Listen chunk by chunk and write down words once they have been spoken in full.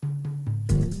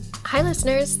Hi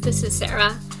listeners, this is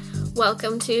Sarah.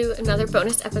 Welcome to another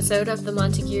bonus episode of the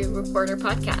Montague Reporter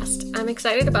podcast. I'm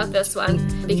excited about this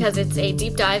one because it's a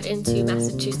deep dive into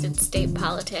Massachusetts state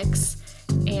politics,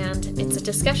 and it's a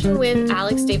discussion with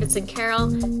Alex Davidson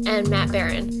Carroll and Matt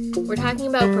Barron. We're talking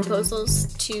about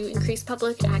proposals to increase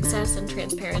public access and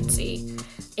transparency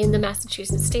in the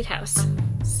Massachusetts State House.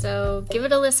 So give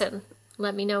it a listen.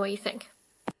 Let me know what you think.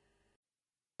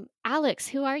 Alex,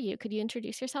 who are you? Could you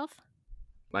introduce yourself?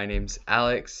 My name's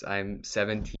Alex. I'm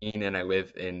 17 and I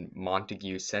live in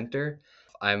Montague Center.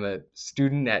 I'm a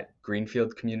student at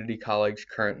Greenfield Community College,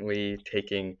 currently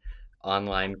taking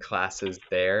online classes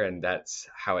there, and that's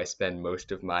how I spend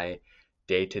most of my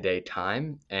day-to-day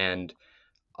time. And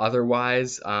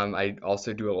otherwise, I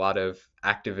also do a lot of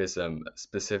activism,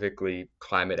 specifically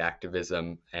climate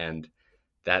activism, and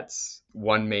that's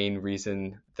one main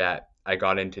reason that I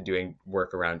got into doing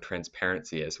work around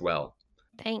transparency as well.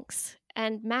 Thanks.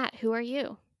 And Matt, who are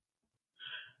you?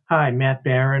 Hi, Matt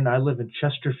Barron. I live in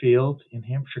Chesterfield in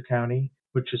Hampshire County,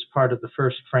 which is part of the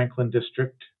 1st Franklin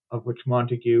District, of which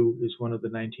Montague is one of the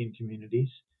 19 communities.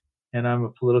 And I'm a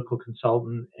political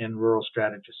consultant and rural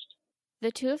strategist.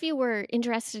 The two of you were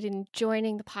interested in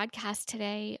joining the podcast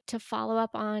today to follow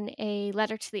up on a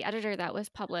letter to the editor that was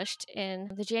published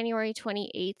in the January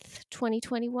 28th,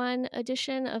 2021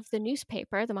 edition of the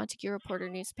newspaper, the Montague Reporter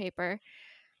newspaper.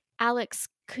 Alex,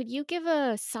 could you give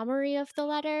a summary of the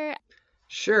letter?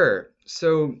 Sure.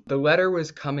 So the letter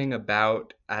was coming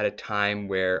about at a time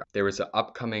where there was an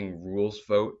upcoming rules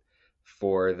vote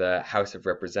for the House of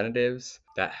Representatives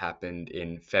that happened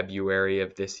in February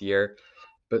of this year.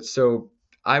 But so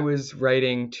I was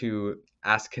writing to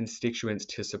ask constituents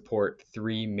to support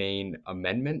 3 main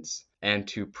amendments and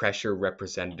to pressure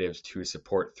representatives to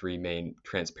support 3 main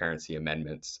transparency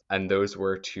amendments. And those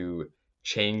were to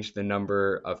change the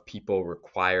number of people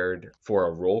required for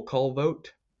a roll call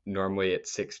vote. Normally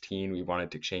it's 16. We wanted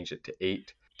to change it to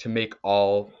 8. To make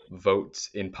all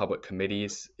votes in public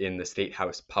committees in the State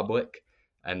House public,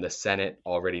 and the Senate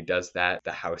already does that.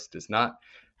 The House does not.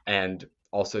 And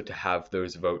also to have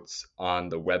those votes on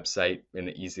the website in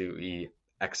an easily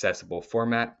accessible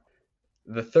format.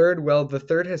 The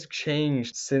third has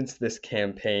changed since this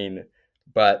campaign,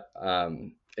 but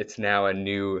it's now a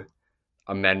new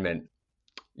amendment.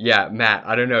 Yeah, Matt,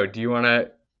 I don't know. Do you want to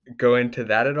go into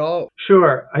that at all?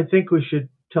 Sure. I think we should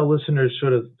tell listeners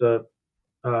sort of the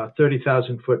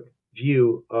 30,000-foot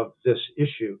view of this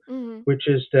issue, which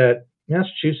is that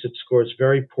Massachusetts scores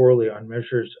very poorly on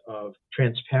measures of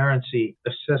transparency,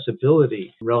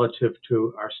 accessibility relative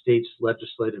to our state's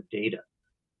legislative data.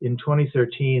 In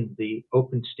 2013, the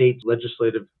Open State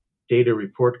Legislative Data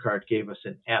Report Card gave us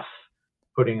an F,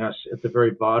 putting us at the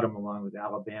very bottom along with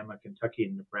Alabama, Kentucky,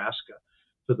 and Nebraska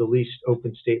for the least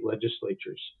open state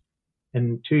legislatures.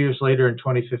 And 2 years later, in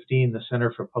 2015, the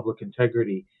Center for Public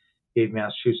Integrity gave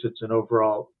Massachusetts an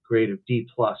overall grade of D+,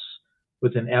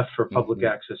 with an F for public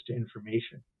access to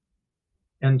information.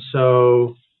 And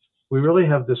so we really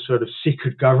have this sort of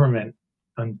secret government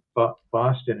in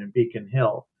Boston and Beacon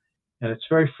Hill. And it's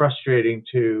very frustrating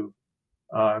to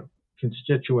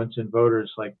constituents and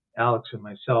voters like Alex and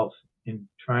myself in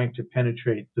trying to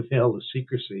penetrate the veil of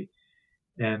secrecy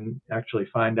and actually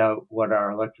find out what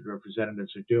our elected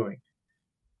representatives are doing.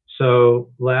 So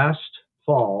last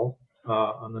fall,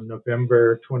 on the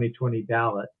November 2020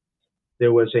 ballot,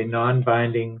 there was a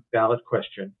non-binding ballot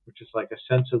question, which is like a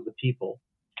sense of the people,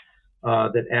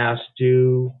 that asked,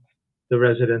 do the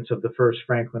residents of the 1st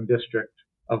Franklin District,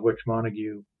 of which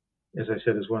Montague, as I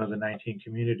said, is one of the 19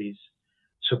 communities,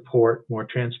 support more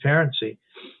transparency?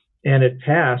 And it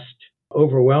passed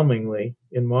overwhelmingly.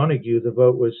 In Montague, the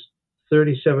vote was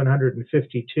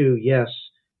 3,752 yes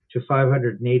to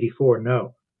 584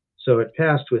 no. So it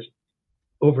passed with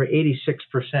over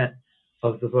 86%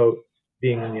 of the vote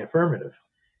being in the affirmative.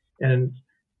 And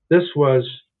this was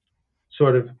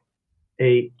sort of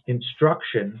a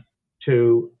instruction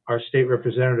to our state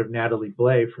representative, Natalie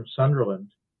Blais from Sunderland,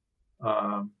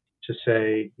 to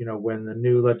say, when the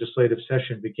new legislative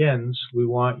session begins, we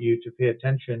want you to pay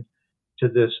attention to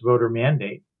this voter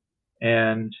mandate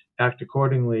and act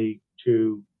accordingly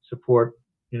to support,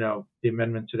 the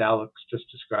amendments that Alex just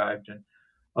described and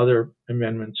other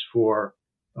amendments for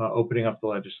opening up the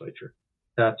legislature.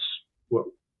 That's what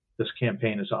this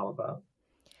campaign is all about.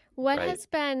 What has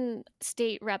been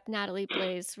State Rep Natalie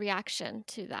Blais' reaction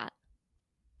to that?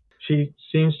 She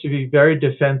seems to be very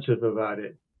defensive about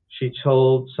it. She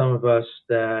told some of us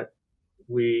that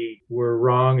we were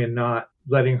wrong in not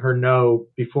letting her know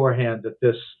beforehand that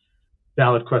this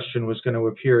ballot question was going to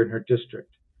appear in her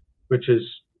district, which is,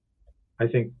 I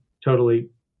think, totally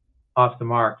off the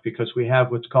mark because we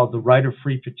have what's called the right of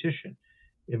free petition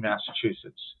in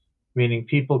Massachusetts, meaning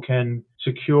people can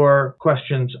secure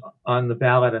questions on the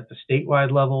ballot at the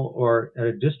statewide level or at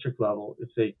a district level if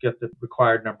they get the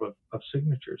required number of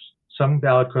signatures. Some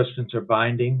ballot questions are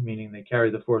binding, meaning they carry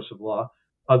the force of law.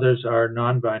 Others are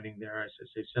non-binding, they're, as I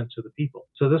say, sense of the people.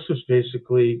 So this was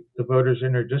basically the voters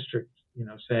in our district,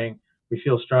 saying, we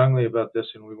feel strongly about this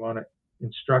and we want to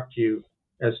instruct you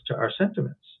as to our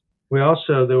sentiments.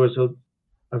 There was a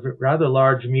rather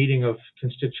large meeting of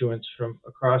constituents from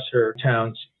across her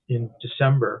towns in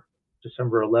December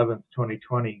 11th,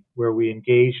 2020, where we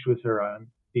engaged with her on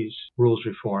these rules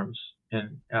reforms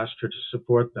and asked her to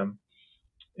support them.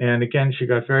 And again, she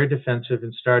got very defensive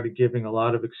and started giving a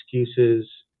lot of excuses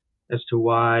as to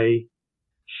why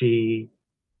she,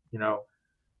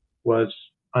 was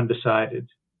undecided.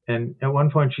 And at one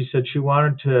point she said she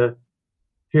wanted to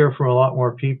hear from a lot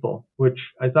more people, which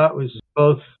I thought was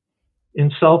both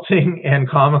insulting and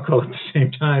comical at the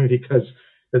same time, because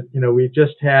we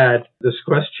just had this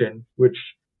question, which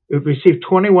it received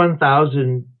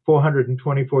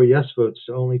 21,424 yes votes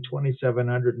to only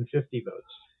 2,750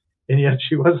 votes. And yet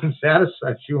she wasn't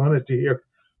satisfied. She wanted to hear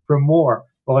from more.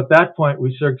 Well, at that point,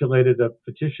 we circulated a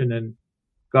petition and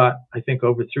got, I think,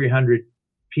 over 300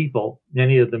 people,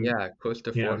 many of them close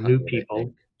to 400, new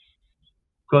people.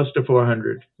 Close to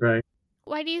 400, right.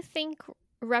 Why do you think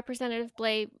Representative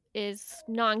Blais is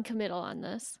non-committal on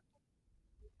this?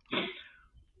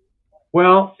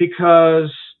 Well,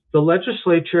 because the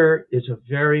legislature is a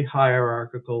very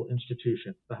hierarchical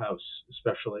institution, the House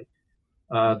especially.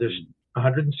 There's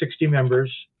 160 members,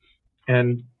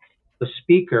 and the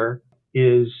Speaker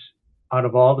is, out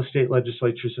of all the state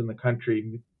legislatures in the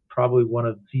country, probably one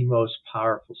of the most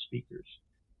powerful speakers.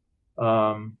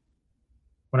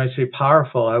 When I say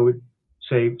powerful, I would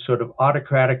say sort of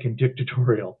autocratic and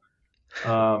dictatorial.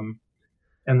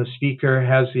 And the Speaker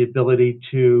has the ability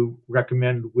to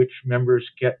recommend which members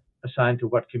get assigned to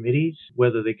what committees,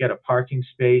 whether they get a parking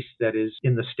space that is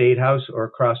in the State House or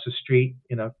across the street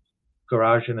in a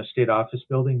garage in a state office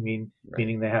building,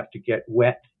 meaning they have to get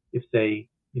wet if they,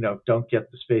 don't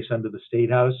get the space under the State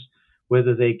House,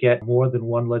 whether they get more than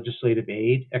one legislative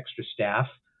aide, extra staff,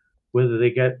 whether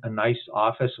they get a nice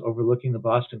office overlooking the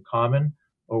Boston Common,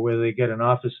 or whether they get an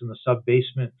office in the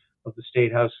sub-basement of the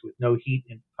State House with no heat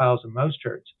and piles of mouse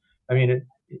turds. I mean,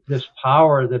 this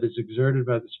power that is exerted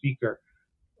by the Speaker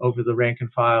over the rank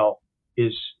and file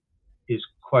is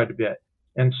quite a bit.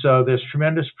 And so there's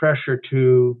tremendous pressure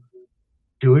to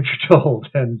do what you're told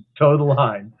and toe the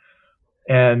line.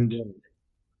 And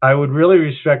I would really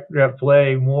respect Rep.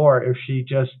 Blais more if she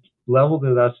just leveled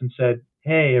with us and said,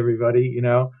 hey, everybody,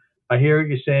 I hear what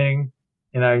you're saying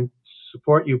and I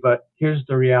support you, but here's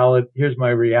the reality. Here's my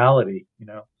reality,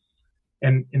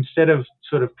 And instead of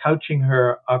sort of couching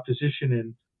her opposition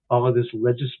in all of this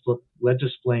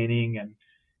legisplating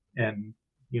and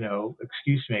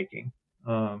excuse making.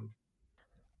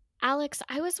 Alex,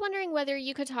 I was wondering whether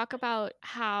you could talk about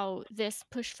how this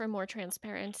push for more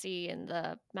transparency in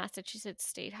the Massachusetts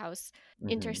State House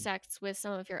intersects with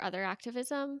some of your other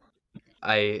activism.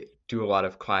 I do a lot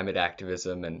of climate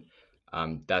activism, and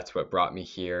that's what brought me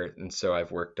here. And so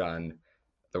I've worked on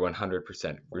the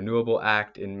 100% Renewable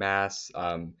Act in Mass,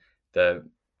 the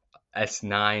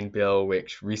S9 bill,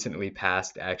 which recently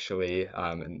passed, actually,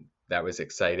 and that was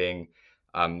exciting,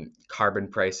 carbon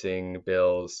pricing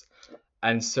bills.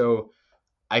 And so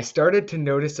I started to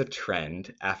notice a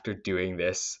trend after doing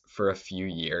this for a few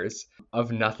years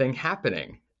of nothing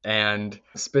happening. And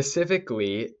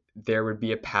specifically, there would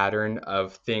be a pattern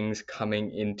of things coming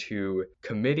into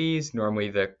committees, normally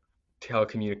the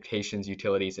Telecommunications,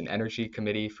 Utilities, and Energy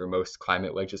Committee for most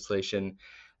climate legislation,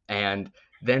 and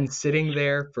then sitting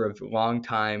there for a long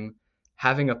time,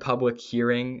 having a public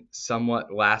hearing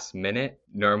somewhat last minute.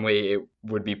 Normally it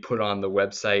would be put on the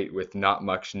website with not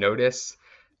much notice,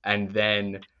 and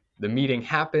then the meeting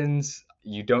happens,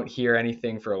 you don't hear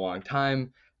anything for a long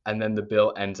time, and then the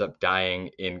bill ends up dying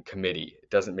in committee.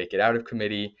 It doesn't make it out of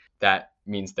committee. That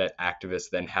means that activists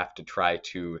then have to try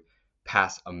to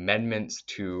pass amendments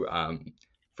to,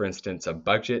 for instance, a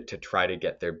budget to try to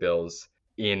get their bills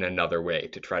in another way,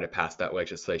 to try to pass that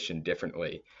legislation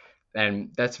differently. And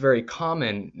that's very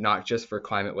common, not just for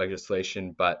climate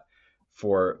legislation, but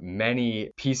for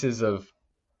many pieces of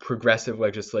progressive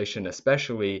legislation,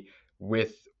 especially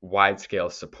with wide-scale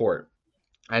support.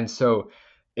 And so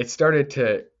it started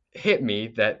to hit me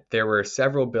that there were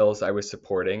several bills I was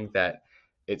supporting that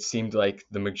it seemed like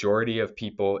the majority of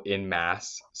people in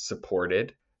Mass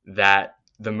supported, that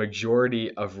the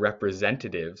majority of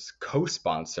representatives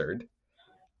co-sponsored,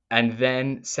 and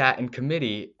then sat in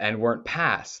committee and weren't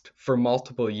passed for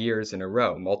multiple years in a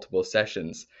row, multiple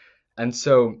sessions. And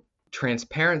so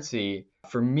transparency,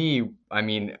 for me, I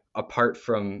mean, apart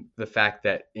from the fact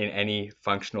that in any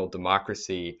functional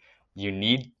democracy, you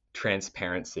need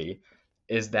transparency,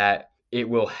 is that it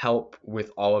will help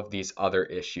with all of these other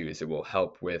issues. It will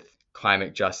help with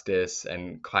climate justice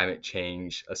and climate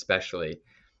change, especially.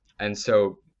 And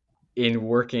so, in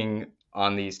working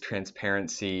on these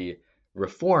transparency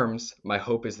reforms, my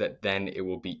hope is that then it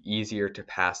will be easier to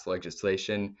pass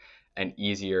legislation and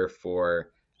easier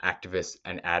for activists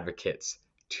and advocates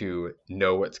to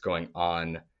know what's going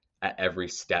on at every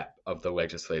step of the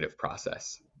legislative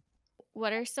process.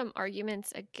 What are some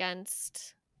arguments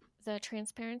against the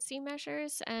transparency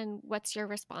measures, and what's your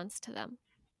response to them?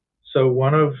 So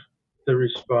one of the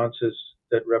responses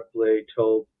that Rep. Blais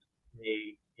told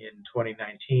me in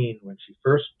 2019 when she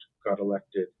first got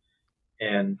elected,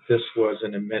 and this was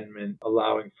an amendment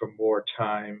allowing for more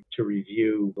time to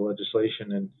review the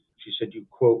legislation, and she said, you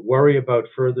quote, worry about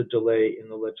further delay in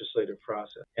the legislative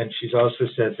process. And she's also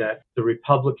said that the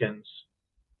Republicans,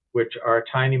 which are a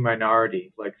tiny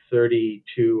minority, like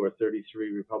 32 or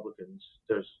 33 Republicans,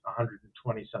 there's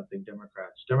 120 something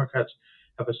Democrats. Democrats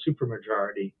have a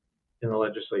supermajority in the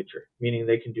legislature, meaning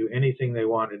they can do anything they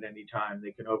want at any time.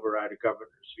 They can override a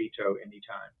governor's veto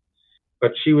anytime.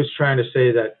 But she was trying to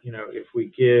say that, if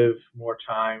we give more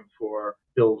time for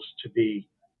bills to be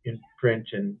in print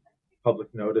and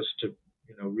public notice to,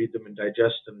 read them and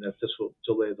digest them, that this will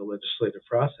delay the legislative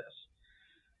process.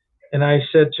 And I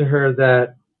said to her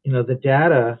that, the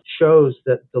data shows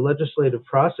that the legislative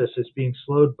process is being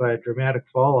slowed by a dramatic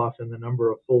fall off in the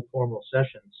number of full formal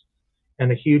sessions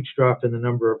and a huge drop in the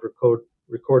number of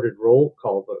recorded roll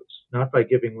call votes, not by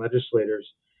giving legislators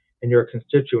and your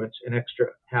constituents an extra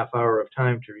half hour of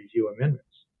time to review amendments.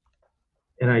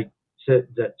 And I said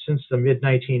that since the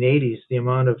mid-1980s, the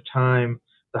amount of time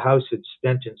the House had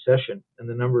spent in session and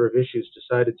the number of issues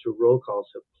decided through roll calls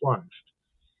have plunged.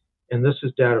 And this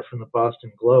is data from the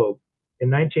Boston Globe. In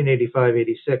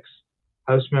 1985-86,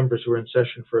 House members were in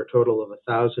session for a total of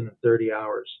 1,030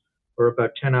 hours, or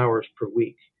about 10 hours per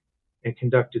week, and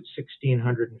conducted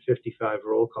 1,655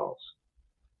 roll calls.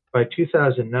 By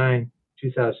 2009,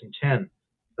 2010,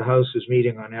 the House was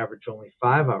meeting on average only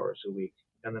 5 hours a week,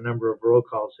 and the number of roll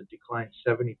calls had declined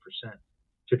 70%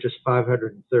 to just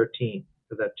 513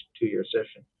 for that 2-year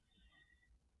session.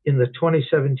 In the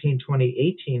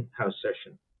 2017-2018 House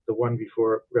session, the one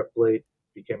before Rep. Blais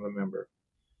became a member,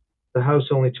 the House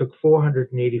only took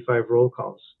 485 roll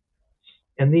calls.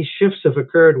 And these shifts have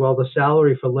occurred while the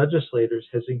salary for legislators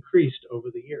has increased over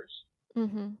the years.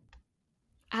 Mm-hmm.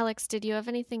 Alex, did you have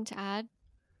anything to add?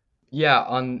 Yeah,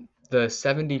 on the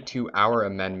 72-hour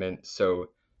amendment, so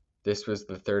this was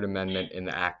the third amendment in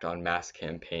the Act on Mass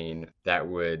Campaign that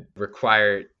would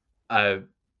require a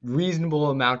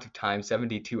reasonable amount of time,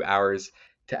 72 hours,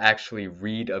 to actually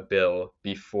read a bill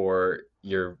before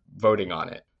you're voting on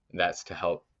it. And that's to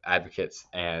help advocates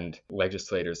and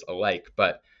legislators alike.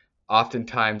 But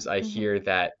oftentimes I hear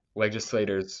that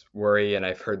legislators worry, and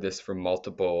I've heard this from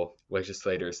multiple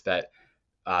legislators, that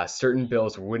certain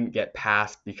bills wouldn't get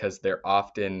passed because they're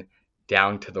often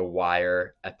down to the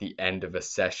wire at the end of a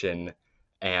session.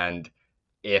 And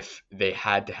if they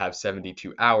had to have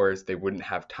 72 hours, they wouldn't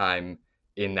have time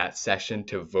in that session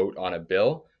to vote on a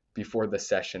bill before the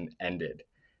session ended.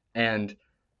 And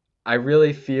I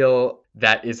really feel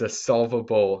that is a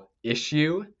solvable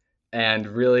issue. And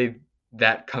really,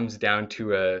 that comes down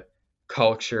to a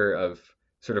culture of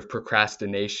sort of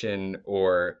procrastination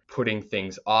or putting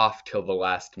things off till the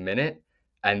last minute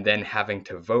and then having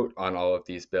to vote on all of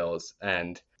these bills.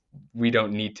 And we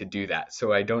don't need to do that.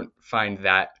 So I don't find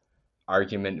that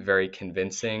argument very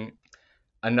convincing.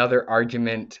 Another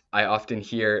argument I often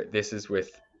hear, this is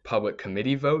with public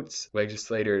committee votes.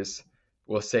 Legislators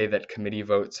will say that committee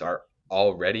votes are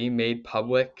already made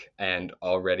public and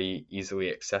already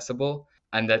easily accessible.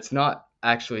 And that's not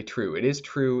actually true. It is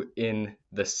true in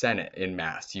the Senate in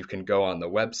Mass. You can go on the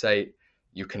website,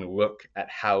 you can look at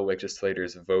how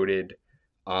legislators voted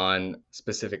on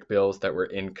specific bills that were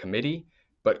in committee,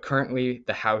 but currently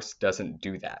the House doesn't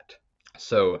do that.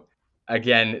 So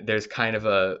again, there's kind of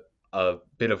a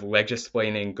bit of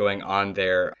legisplaining going on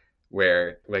there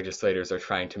where legislators are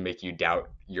trying to make you doubt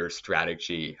your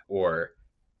strategy or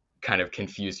kind of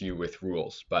confuse you with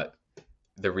rules. But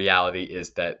the reality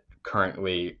is that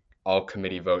currently all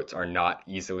committee votes are not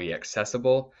easily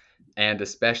accessible, and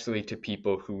especially to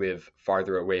people who live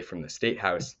farther away from the State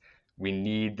House, we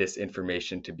need this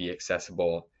information to be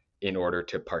accessible in order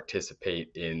to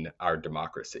participate in our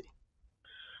democracy.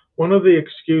 one of the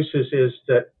excuses is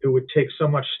that it would take so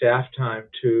much staff time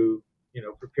to,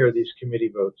 prepare these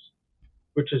committee votes,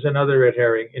 which is another red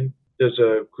herring. And there's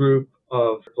a group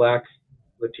of Black,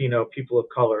 Latino, people of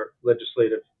color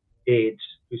legislative aides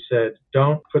who said,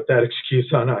 don't put that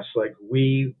excuse on us. Like,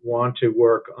 we want to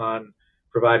work on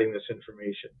providing this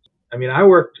information. I mean, I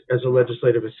worked as a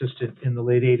legislative assistant in the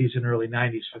late 80s and early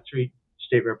 90s for 3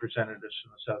 state representatives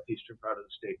from the southeastern part of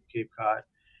the state, Cape Cod.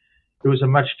 It was a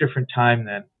much different time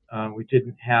then.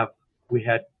 We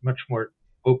had much more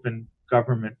open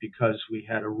government because we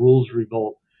had a rules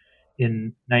revolt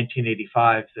in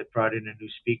 1985 that brought in a new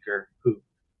speaker who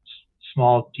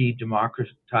small d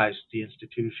democratized the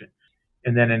institution.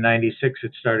 And then in 96,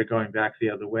 it started going back the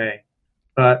other way.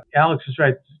 But Alex is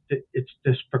right. It's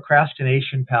this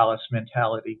procrastination palace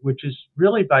mentality, which is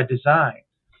really by design,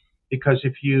 because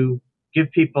if you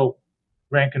give people,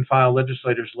 rank and file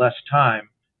legislators, less time,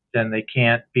 then they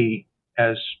can't be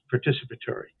as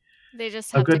participatory. They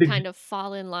just have to kind of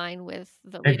fall in line with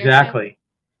the leadership.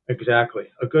 Exactly.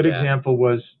 A good example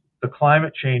was the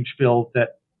climate change bill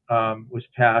that was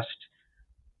passed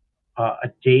a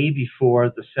day before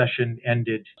the session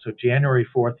ended, so January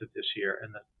 4th of this year,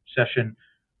 and the session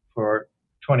for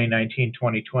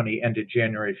 2019-2020 ended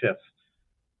January 5th.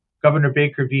 Governor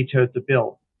Baker vetoed the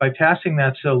bill. By passing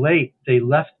that so late, they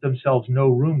left themselves no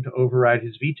room to override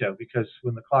his veto, because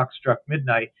when the clock struck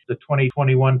midnight, the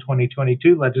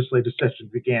 2021-2022 legislative session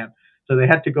began. So they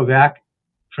had to go back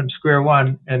from square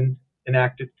one and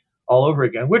enact it all over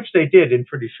again, which they did in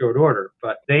pretty short order.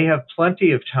 But they have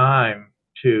plenty of time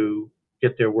to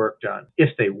get their work done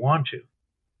if they want to.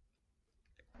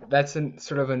 That's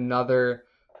sort of another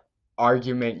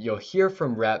argument you'll hear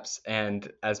from reps,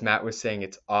 and as Matt was saying,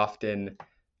 it's often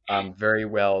very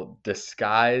well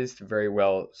disguised, very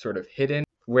well sort of hidden,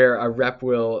 where a rep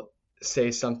will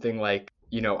say something like,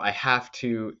 I have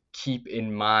to keep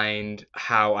in mind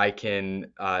how I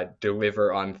can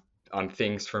deliver on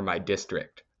things for my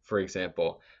district, for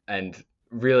example. And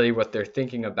really what they're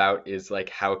thinking about is like,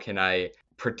 how can I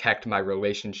protect my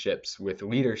relationships with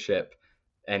leadership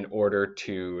in order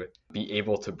to be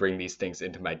able to bring these things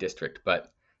into my district.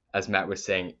 But as Matt was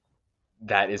saying,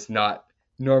 that is not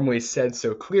normally said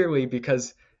so clearly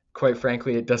because, quite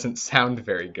frankly, it doesn't sound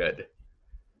very good.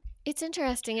 It's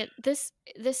interesting. This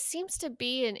seems to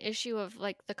be an issue of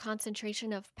like the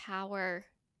concentration of power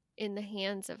in the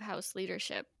hands of House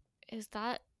leadership. Is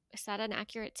that an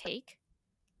accurate take?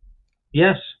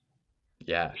 Yes.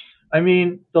 Yeah. I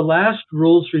mean, the last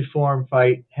rules reform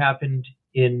fight happened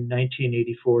in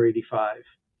 1984-85.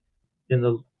 In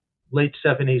the late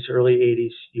 70s, early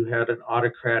 80s, you had an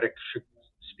autocratic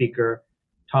speaker,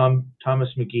 Thomas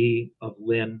McGee of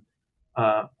Lynn,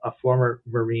 a former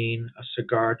Marine, a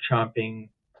cigar-chomping,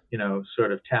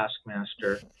 sort of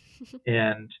taskmaster.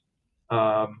 And,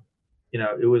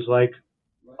 it was like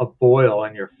a boil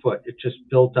on your foot. It just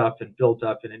built up, and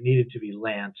it needed to be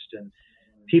lanced. And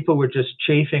people were just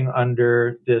chafing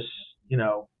under this,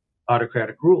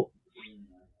 autocratic rule.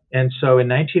 And so in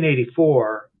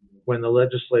 1984, when the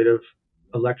legislative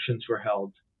elections were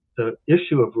held, the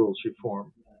issue of rules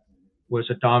reform was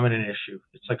a dominant issue.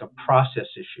 It's like a process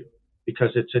issue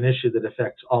because it's an issue that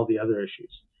affects all the other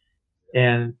issues.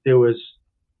 And there was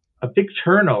a big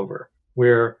turnover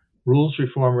where rules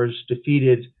reformers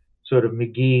defeated sort of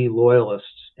McGee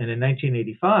loyalists. And in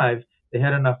 1985, they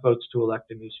had enough votes to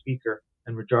elect a new speaker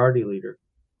and majority leader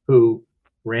who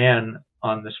ran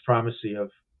on this promise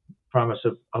of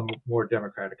a more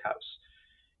democratic House.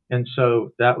 And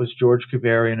so that was George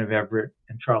Kibarian of Everett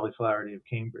and Charlie Flaherty of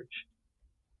Cambridge.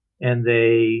 And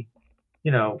they,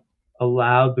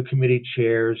 allowed the committee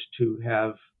chairs to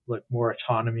have like more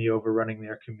autonomy over running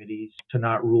their committees, to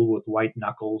not rule with white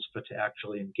knuckles, but to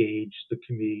actually engage the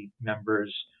committee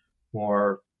members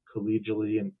more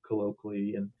collegially and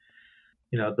colloquially. And,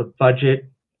 the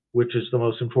budget, which is the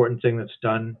most important thing that's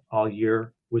done all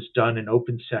year, was done in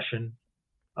open session.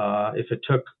 If it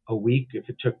took a week, if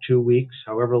it took 2 weeks,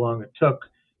 however long it took,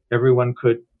 everyone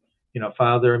could,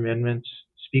 file their amendments,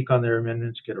 speak on their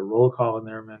amendments, get a roll call on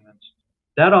their amendments.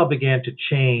 That all began to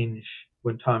change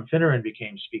when Tom Finneran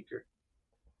became Speaker.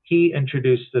 He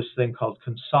introduced this thing called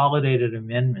consolidated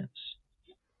amendments,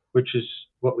 which is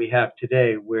what we have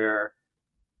today, where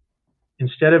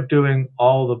instead of doing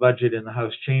all the budget in the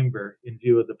House chamber in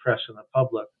view of the press and the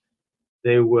public,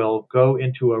 they will go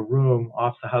into a room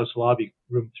off the House lobby,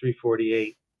 room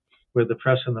 348, where the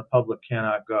press and the public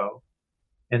cannot go.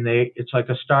 And it's like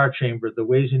a star chamber. The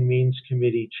Ways and Means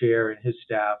Committee chair and his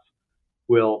staff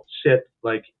will sit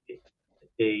like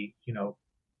a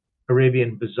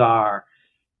Arabian bazaar,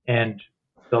 and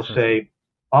they'll say,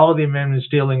 all of the amendments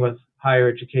dealing with higher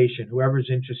education. Whoever's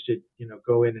interested,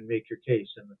 go in and make your case.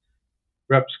 And the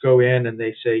reps go in and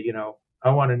they say, I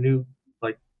want a new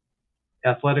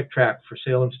athletic track for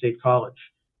Salem State College,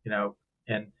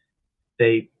 and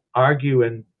they argue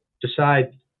and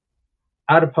decide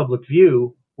out of public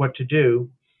view what to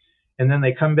do. And then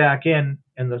they come back in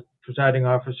and the presiding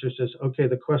officer says, okay,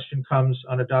 the question comes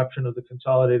on adoption of the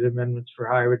consolidated amendments for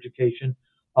higher education.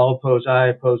 All oppose, aye,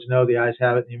 oppose, no. The ayes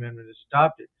have it, and the amendment is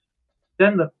adopted.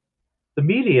 Then the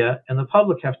media and the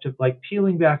public have to,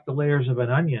 peeling back the layers of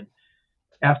an onion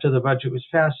after the budget was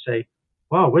passed, say,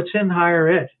 wow, what's in higher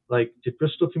ed? Did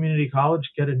Bristol Community College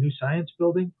get a new science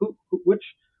building? Which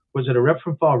was it? A rep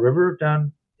from Fall River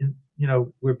down in,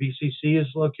 where BCC is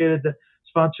located that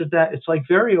sponsored that? It's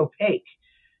very opaque.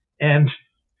 And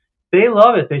they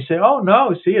love it. They say, oh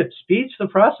no, see, it speeds the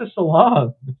process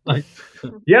along.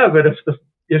 Yeah, but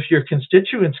if your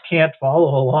constituents can't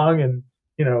follow along and,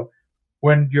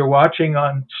 when you're watching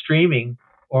on streaming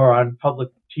or on public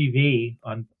TV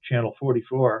on channel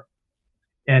 44,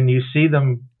 and you see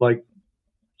them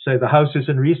say the House is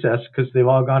in recess because they've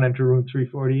all gone into room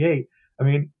 348. I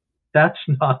mean, that's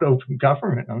not open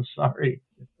government. I'm sorry.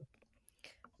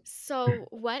 So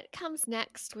what comes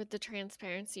next with the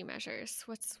transparency measures?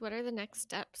 What are the next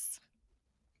steps?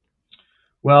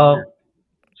 Well,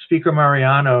 Speaker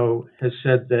Mariano has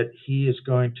said that he is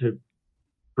going to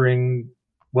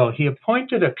he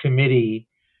appointed a committee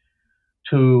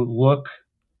to look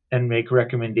and make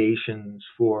recommendations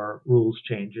for rules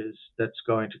changes that's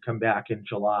going to come back in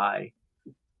July,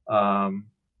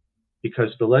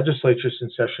 because the legislature's in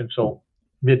session till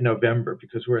mid-November,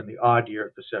 because we're in the odd year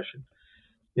of the session.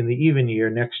 In the even year,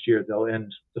 next year, they'll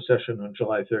end the session on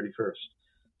July 31st.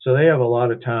 So they have a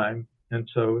lot of time. And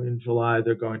so in July,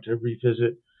 they're going to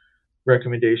revisit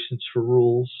recommendations for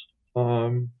rules.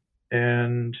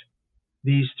 And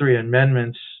these three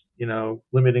amendments,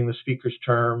 limiting the speaker's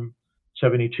term,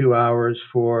 72 hours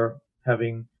for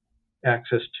having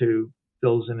access to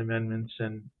bills and amendments,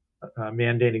 and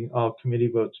mandating all committee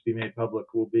votes be made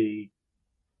public will be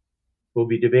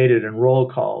debated and roll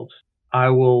called. I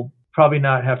will probably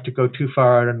not have to go too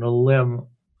far out on a limb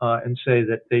and say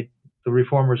that the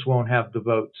reformers won't have the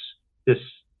votes this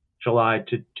July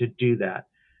to do that.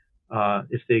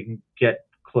 If they can get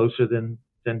closer than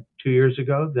 2 years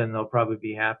ago, then they'll probably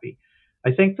be happy.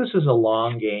 I think this is a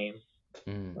long game.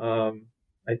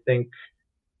 I think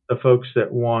the folks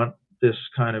that want this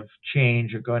kind of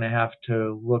change are going to have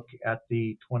to look at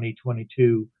the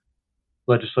 2022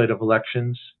 legislative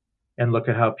elections and look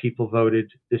at how people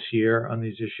voted this year on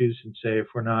these issues and say, if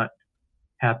we're not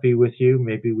happy with you,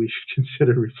 maybe we should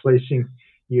consider replacing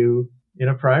you in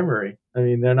a primary. I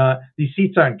mean, these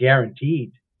seats aren't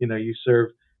guaranteed. You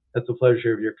serve at the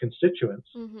pleasure of your constituents.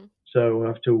 Mm-hmm. So we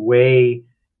have to weigh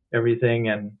everything,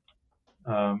 and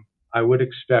I would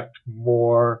expect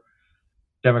more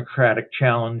democratic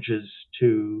challenges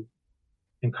to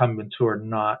incumbents who are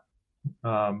not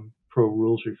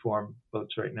pro-rules reform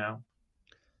votes right now.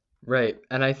 Right.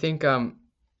 And I think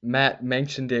Matt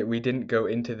mentioned it. We didn't go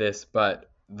into this, but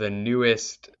the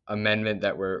newest amendment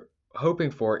that we're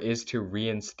hoping for is to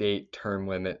reinstate term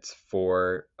limits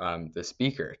for the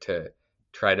speaker, to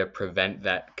try to prevent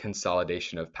that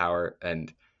consolidation of power.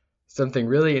 And something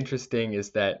really interesting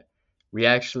is that we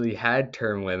actually had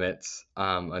term limits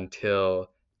until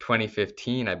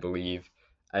 2015, I believe.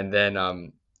 And then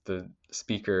the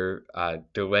speaker,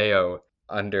 DeLeo,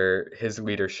 under his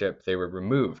leadership, they were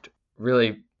removed.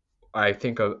 Really, I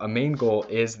think a main goal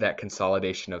is that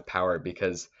consolidation of power,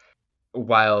 because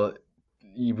while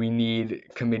we need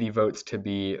committee votes to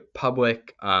be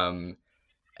public and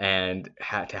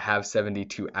to have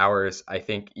 72 hours, I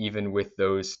think even with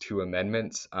those two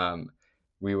amendments,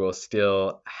 we will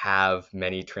still have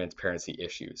many transparency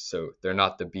issues. So they're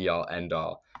not the be-all,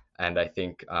 end-all. And I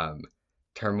think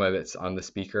term limits on the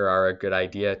speaker are a good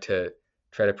idea to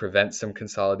try to prevent some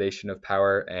consolidation of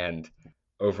power and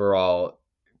overall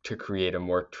to create a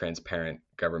more transparent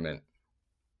government.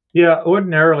 Yeah,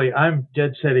 ordinarily, I'm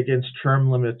dead set against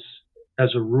term limits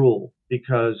as a rule,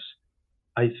 because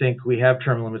I think we have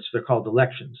term limits. They're called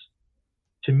elections.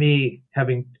 To me,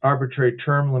 having arbitrary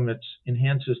term limits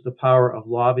enhances the power of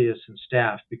lobbyists and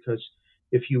staff, because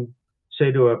if you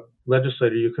say to a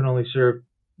legislator, you can only serve,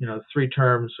 3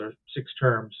 terms or 6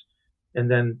 terms,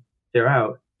 and then they're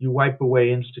out, you wipe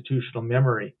away institutional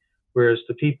memory. Whereas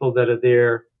the people that are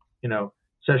there,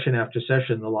 session after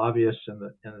session, the lobbyists and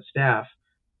the staff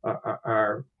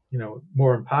are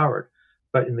more empowered.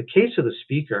 But in the case of the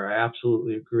speaker, I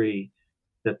absolutely agree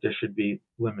that there should be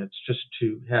limits, just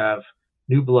to have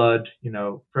new blood,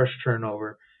 fresh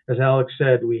turnover. As Alex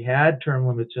said, we had term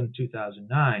limits in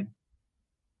 2009,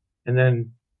 And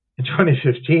then in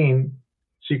 2015,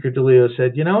 Speaker DeLeo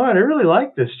said, you know what, I really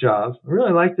like this job. I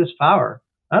really like this power.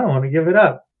 I don't want to give it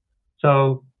up.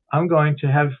 So I'm going to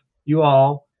have you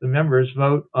all, the members,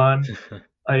 vote on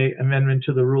an amendment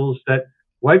to the rules that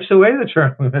wipes away the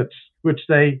term limits, which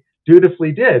they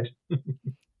dutifully did.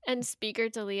 And Speaker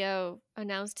DeLeo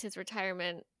announced his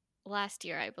retirement last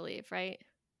year, I believe, right?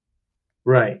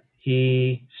 Right.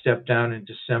 He stepped down in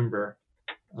December.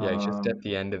 Yeah, just at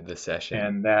the end of the session.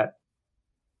 And that.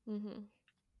 Mm-hmm.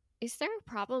 Is there a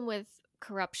problem with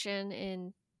corruption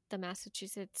in the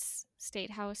Massachusetts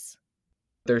State House?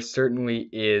 There certainly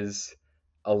is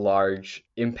a large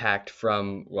impact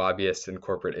from lobbyists and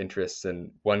corporate interests.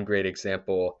 And one great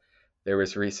example, there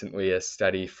was recently a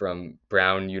study from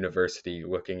Brown University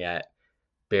looking at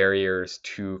barriers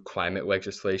to climate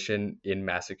legislation in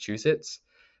Massachusetts,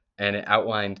 and it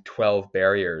outlined 12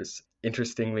 barriers.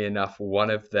 Interestingly enough,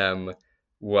 one of them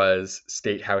was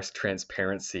State House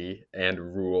transparency and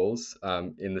rules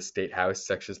in the State House,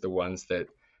 such as the ones that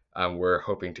we're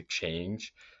hoping to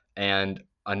change. And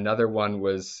another one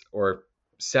was, or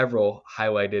several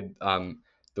highlighted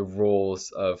the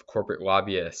roles of corporate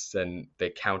lobbyists, and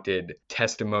they counted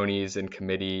testimonies in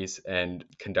committees and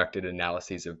conducted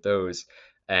analyses of those.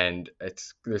 And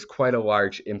there's quite a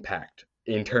large impact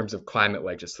in terms of climate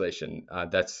legislation.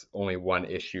 That's only one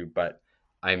issue, but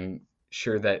I'm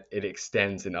sure that it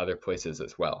extends in other places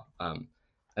as well. And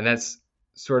that's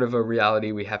sort of a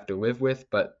reality we have to live with,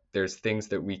 but there's things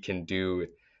that we can do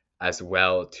as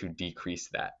well to decrease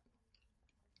that.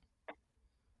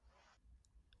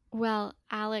 Well,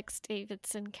 Alex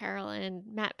Davidson Carroll and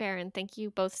Matt Barron, thank you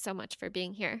both so much for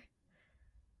being here.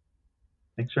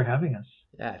 Thanks for having us.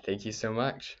 Yeah, thank you so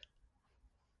much.